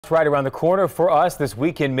Right around the corner for us this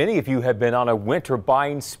weekend. Many of you have been on a winter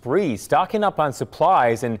buying spree, stocking up on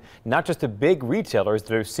supplies, and not just the big retailers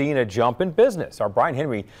that are seeing a jump in business. Our Brian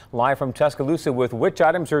Henry live from Tuscaloosa with which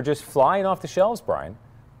items are just flying off the shelves, Brian.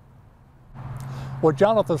 Well,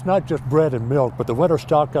 Jonathan, it's not just bread and milk, but the winter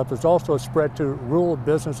stock up is also spread to rural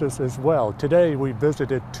businesses as well. Today, we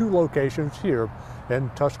visited two locations here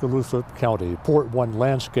in Tuscaloosa County. Port One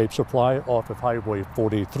Landscape Supply off of Highway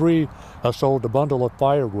 43 has sold a bundle of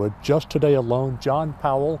firewood. Just today alone, John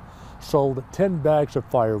Powell sold 10 bags of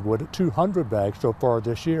firewood, 200 bags so far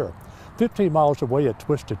this year. 15 miles away at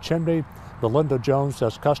Twisted Chimney, Belinda Jones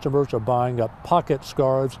says customers are buying up pocket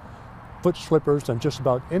scarves, foot slippers, and just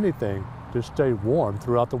about anything to stay warm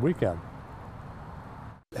throughout the weekend.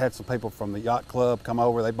 Had some people from the yacht club come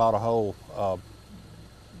over. They bought a whole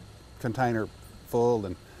container full,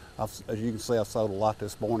 and as you can see, I sold a lot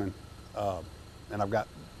this morning, and I've got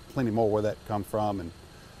plenty more where that come from. And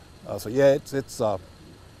so yeah, it's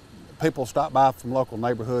people stop by from local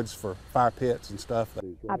neighborhoods for fire pits and stuff.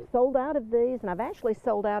 I've sold out of these, and I've actually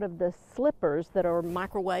sold out of the slippers that are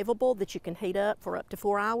microwavable that you can heat up for up to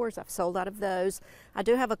 4 hours. I've sold out of those. I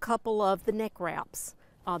do have a couple of the neck wraps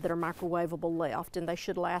that are microwavable left, and they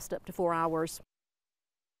should last up to 4 hours.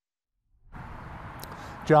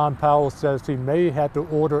 John Powell says he may have to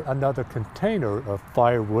order another container of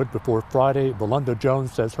firewood before Friday. Belinda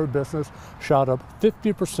Jones says her business shot up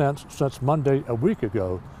 50% since Monday a week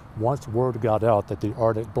ago, once word got out that the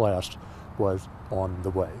Arctic blast was on the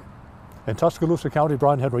way. In Tuscaloosa County,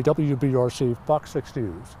 Brian Henry, WBRC, Fox 6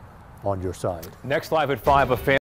 News, on your side. Next live at 5, a family